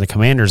go, and the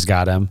Commanders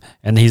got him,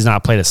 and he's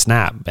not played a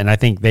snap. And I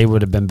think they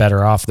would have been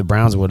better off, the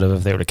Browns would have,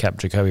 if they would have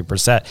kept Jacoby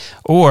Brissett.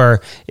 Or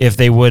if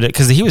they would,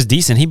 because he was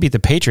decent. He beat the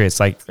Patriots,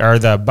 or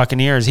the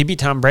Buccaneers. He beat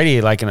Tom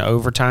Brady like in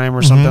overtime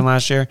or something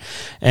last year,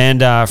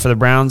 and for the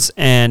Browns,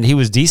 and he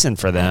was decent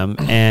for them.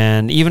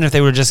 And even if they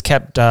would have just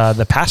kept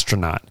the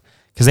Pastronaut,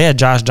 because they had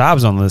Josh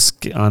Dobbs on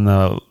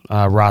the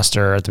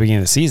roster at the beginning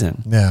of the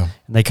season. Yeah.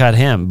 And they cut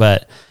him.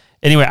 But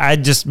anyway,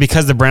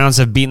 because the Browns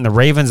have beaten the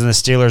Ravens and the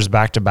Steelers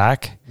back to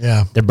back.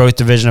 Yeah. They're both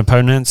division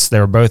opponents. They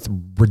were both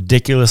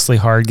ridiculously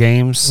hard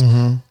games.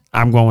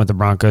 I'm going with the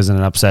Broncos in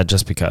an upset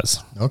just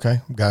because. Okay.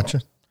 Gotcha.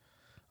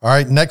 All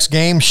right. Next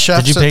game,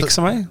 Chefs. Did you pick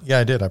somebody? Yeah,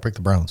 I did. I picked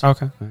the Browns.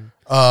 Okay.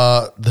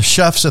 The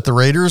Chefs at the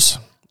Raiders.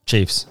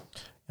 Chiefs.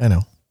 I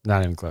know.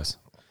 Not even close.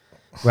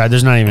 Right,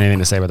 there's not even anything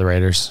to say about the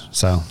Raiders.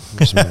 So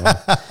just move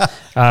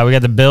on. We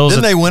got the Bills.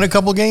 Didn't they win a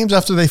couple games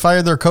after they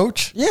fired their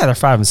coach? Yeah, they're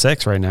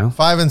 5-6 right now.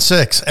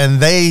 5-6, and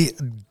they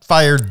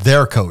fired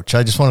their coach.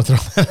 I just want to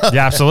throw that out.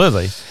 Yeah,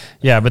 absolutely.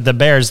 Yeah, but the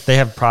Bears,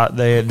 they're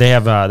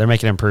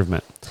making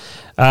improvement.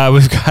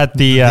 We've got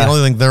the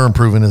only thing they're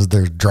improving is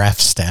their draft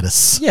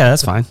status. Yeah,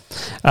 that's fine.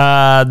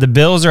 The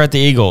Bills are at the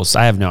Eagles.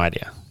 I have no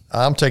idea.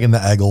 I'm taking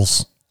the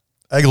Eagles.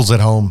 Eagles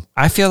at home.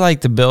 I feel like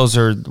the Bills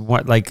are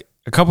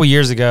a couple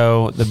years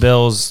ago, the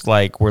Bills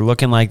were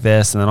looking like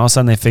this, and then all of a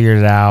sudden they figured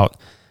it out,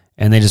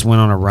 and they just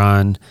went on a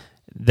run.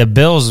 The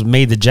Bills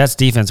made the Jets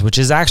defense, which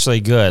is actually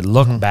good,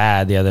 look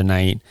bad the other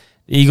night.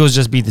 The Eagles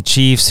just beat the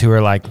Chiefs, who are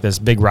like this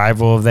big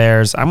rival of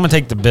theirs. I'm going to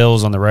take the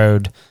Bills on the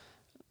road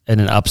in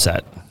an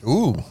upset.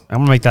 Ooh. I'm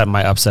going to make that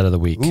my upset of the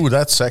week. Ooh,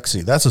 that's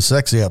sexy. That's a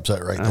sexy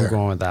upset right there. I'm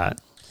going with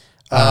that.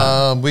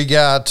 We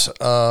got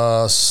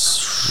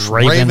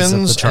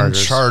Ravens and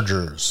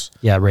Chargers.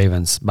 Yeah,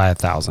 Ravens by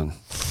 1,000.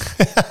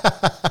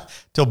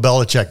 Till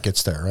Belichick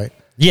gets there, right?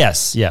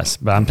 Yes,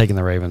 but I'm taking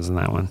the Ravens in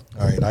that one.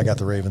 All right, I got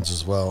the Ravens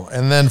as well.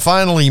 And then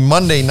finally,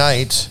 Monday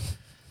night,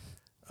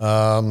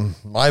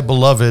 my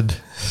beloved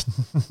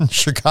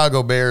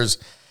Chicago Bears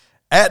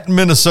at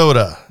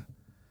Minnesota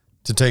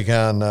to take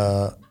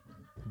on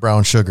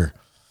Brown Sugar.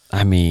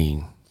 I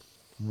mean,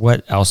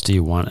 what else do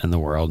you want in the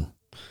world?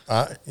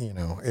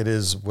 It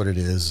is what it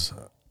is,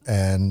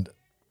 and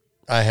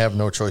I have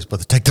no choice but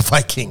to take the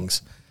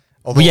Vikings.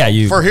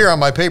 Although for here on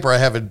my paper, I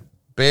have it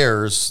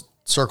Bears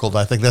circled.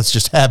 I think that's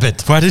just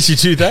habit. Why did you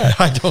do that?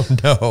 I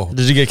don't know.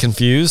 Did you get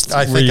confused?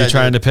 I Were think you I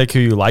trying did. to pick who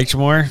you liked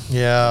more?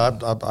 Yeah,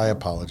 I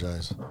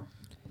apologize.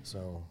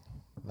 So,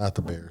 not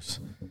the Bears.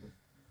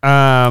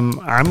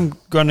 I'm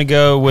going to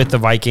go with the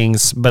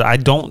Vikings, but I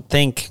don't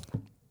think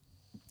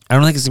it's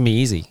going to be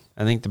easy.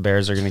 I think the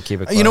Bears are going to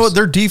keep it close. You know what?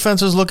 Their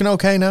defense is looking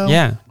okay now.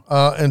 Yeah.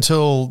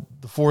 Until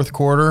the fourth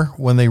quarter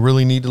when they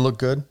really need to look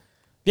good.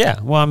 Yeah.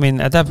 Well, I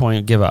mean, at that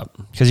point, give up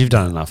because you've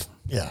done enough.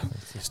 Yeah.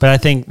 But I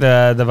think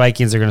the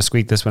Vikings are going to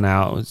squeak this one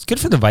out. It's good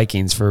for the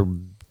Vikings for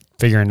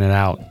figuring it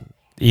out,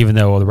 even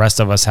though the rest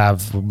of us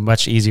have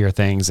much easier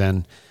things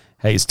and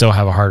hey, you still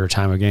have a harder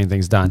time of getting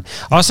things done.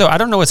 Also, I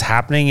don't know what's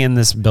happening in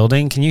this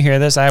building. Can you hear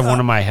this? I have one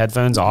of my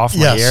headphones off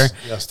my ear.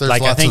 Yes, there's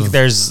like I lots think of-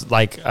 there's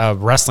like a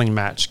wrestling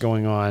match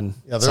going on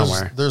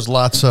somewhere. There's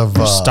lots of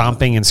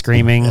Stomping and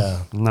screaming.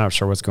 yeah. I'm not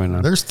sure what's going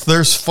on.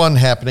 There's fun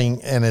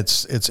happening, and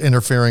it's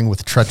interfering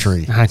with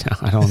treachery. I know.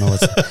 I don't know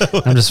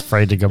what's. I'm just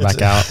afraid to go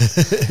back out.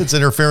 It's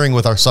interfering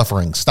with our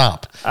suffering.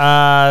 Stop.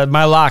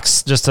 My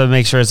locks, just to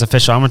make sure it's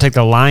official. I'm going to take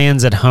the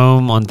Lions at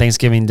home on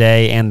Thanksgiving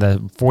Day and the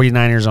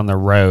 49ers on the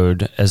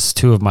road as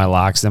two of my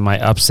locks. Then my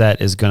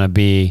upset is going to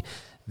be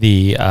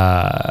the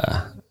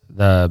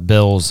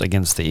Bills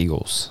against the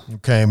Eagles.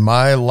 Okay,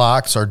 my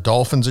locks are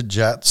Dolphins at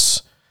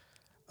Jets,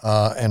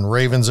 and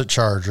Ravens at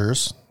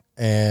Chargers,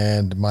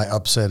 and my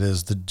upset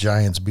is the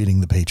Giants beating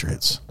the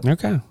Patriots.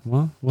 Okay,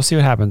 well, we'll see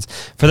what happens.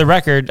 For the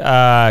record,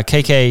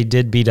 KK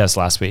did beat us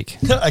last week.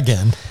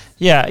 Again.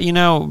 Yeah,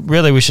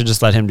 really, we should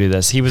just let him do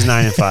this. He was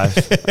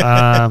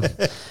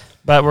 9-5.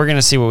 But we're going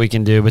to see what we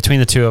can do.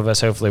 Between the two of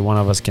us, hopefully one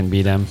of us can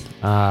beat him.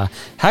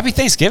 Happy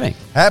Thanksgiving.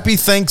 Happy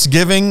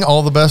Thanksgiving.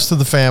 All the best to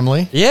the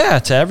family. Yeah,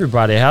 to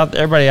everybody.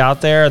 Everybody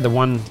out there,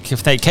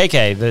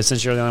 KK,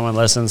 since you're the only one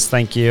that listens,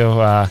 thank you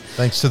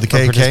Thanks to the for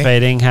KK.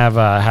 participating. Have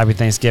a happy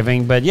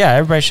Thanksgiving. But yeah,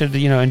 everybody should,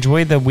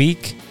 enjoy the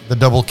week. The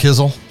double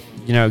kizzle.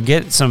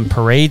 Get some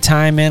parade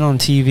time in on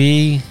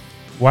TV.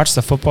 Watch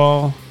the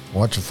football.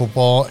 Watch the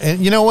football. And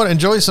you know what?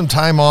 Enjoy some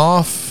time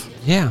off.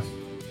 Yeah.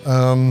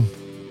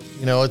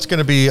 It's going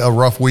to be a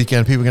rough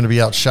weekend. People are going to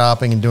be out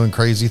shopping and doing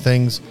crazy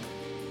things.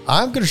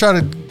 I'm going to try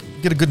to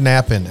get a good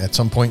nap in at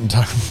some point in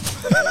time.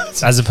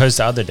 As opposed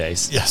to other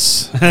days.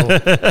 Yes.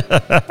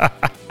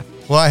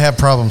 Well, I have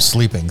problems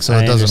sleeping, so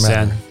it doesn't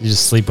matter. You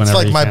just sleep It's whenever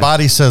like you my can.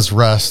 body says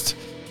rest,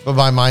 but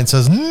my mind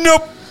says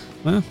nope.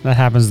 Well, that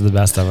happens to the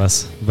best of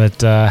us.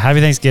 But happy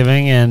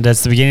Thanksgiving, and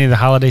that's the beginning of the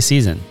holiday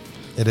season.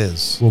 It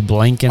is. We'll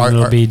blink, and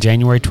it'll be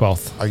January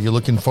 12th. Are you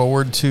looking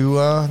forward to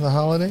the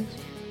holidays?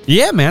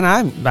 Yeah, man,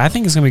 I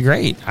think it's gonna be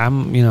great. I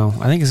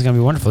think it's gonna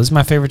be wonderful. This is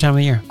my favorite time of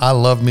the year. I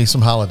love me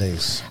some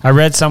holidays. I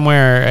read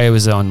somewhere, it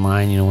was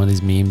online, one of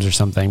these memes or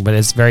something, but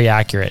it's very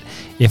accurate.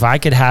 If I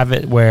could have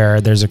it where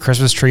there's a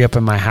Christmas tree up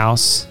in my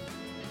house,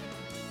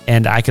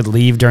 and I could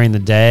leave during the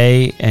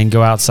day and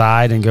go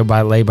outside and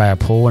lay by a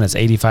pool and it's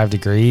 85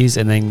 degrees,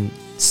 and then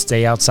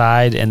stay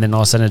outside, and then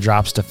all of a sudden it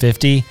drops to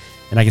 50,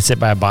 and I can sit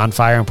by a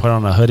bonfire and put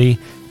on a hoodie,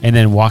 and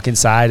then walk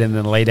inside and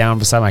then lay down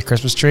beside my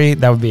Christmas tree,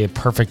 that would be a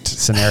perfect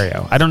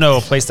scenario. I don't know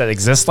a place that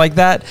exists like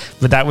that,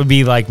 but that would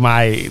be like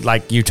my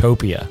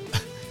utopia.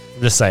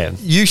 I'm just saying.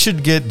 You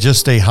should get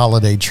just a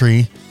holiday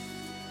tree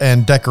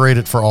and decorate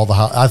it for all the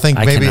I think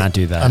I maybe cannot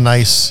do that. a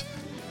nice,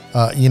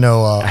 I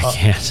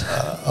can't.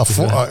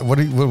 what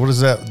is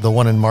that? The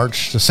one in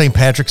March, the St.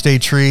 Patrick's Day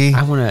tree.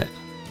 I want to.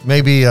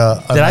 Maybe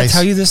a Did I nice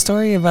tell you this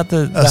story about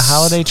the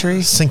holiday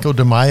tree? Cinco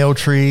de Mayo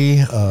tree.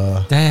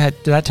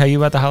 Did I tell you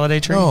about the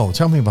holiday tree? No,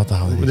 tell me about the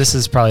holiday. This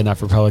is probably not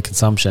for public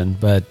consumption,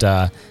 but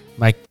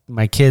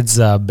my kid's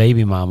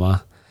baby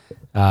mama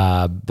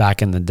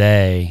back in the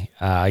day,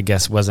 I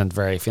guess, wasn't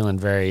feeling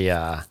very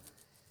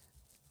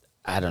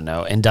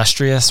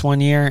industrious one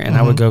year, and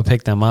I would go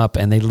pick them up,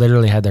 and they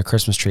literally had their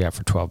Christmas tree up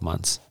for 12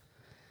 months.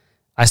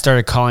 I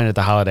started calling it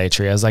the holiday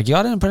tree. I was like,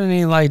 y'all didn't put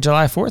any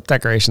July 4th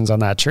decorations on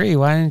that tree.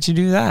 Why didn't you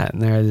do that?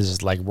 And they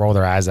just roll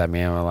their eyes at me.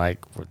 And I'm like,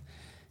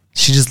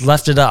 she just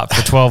left it up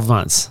for 12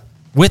 months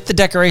with the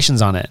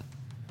decorations on it.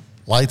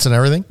 Lights and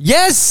everything?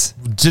 Yes.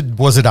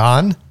 Was it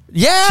on?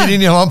 Yeah. She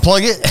didn't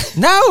unplug it?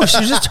 No,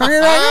 she just turned it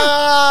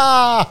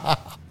right on.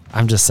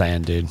 I'm just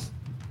saying, dude.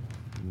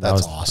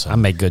 That's awesome. I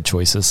make good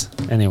choices.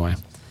 Anyway.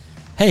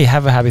 Hey,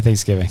 have a happy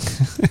Thanksgiving.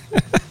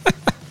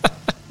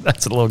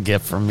 That's a little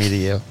gift from me to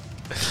you.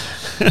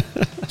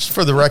 Just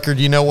for the record,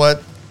 you know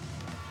what?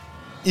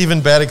 Even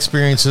bad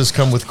experiences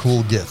come with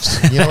cool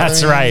gifts. You know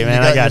That's what I mean? right,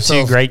 man. I got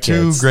two great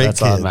kids. Two great That's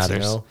kids. all that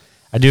matters.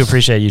 I do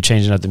appreciate you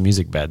changing up the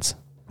music beds.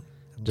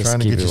 I'm trying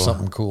to get you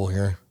something cool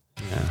here.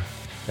 Yeah.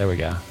 There we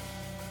go.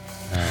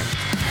 All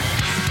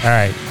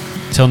right.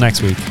 Till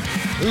next week.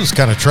 It was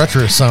kind of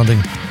treacherous sounding.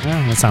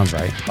 Yeah, that sounds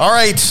right. All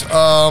right.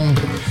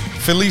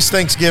 Feliz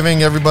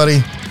Thanksgiving,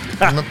 everybody.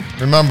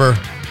 Remember,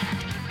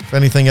 if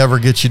anything ever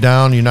gets you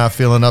down, you're not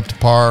feeling up to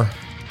par,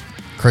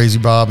 Crazy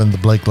Bob and the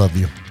Blake love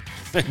you.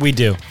 We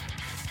do.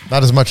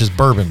 Not as much as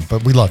bourbon,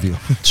 but we love you.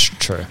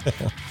 True.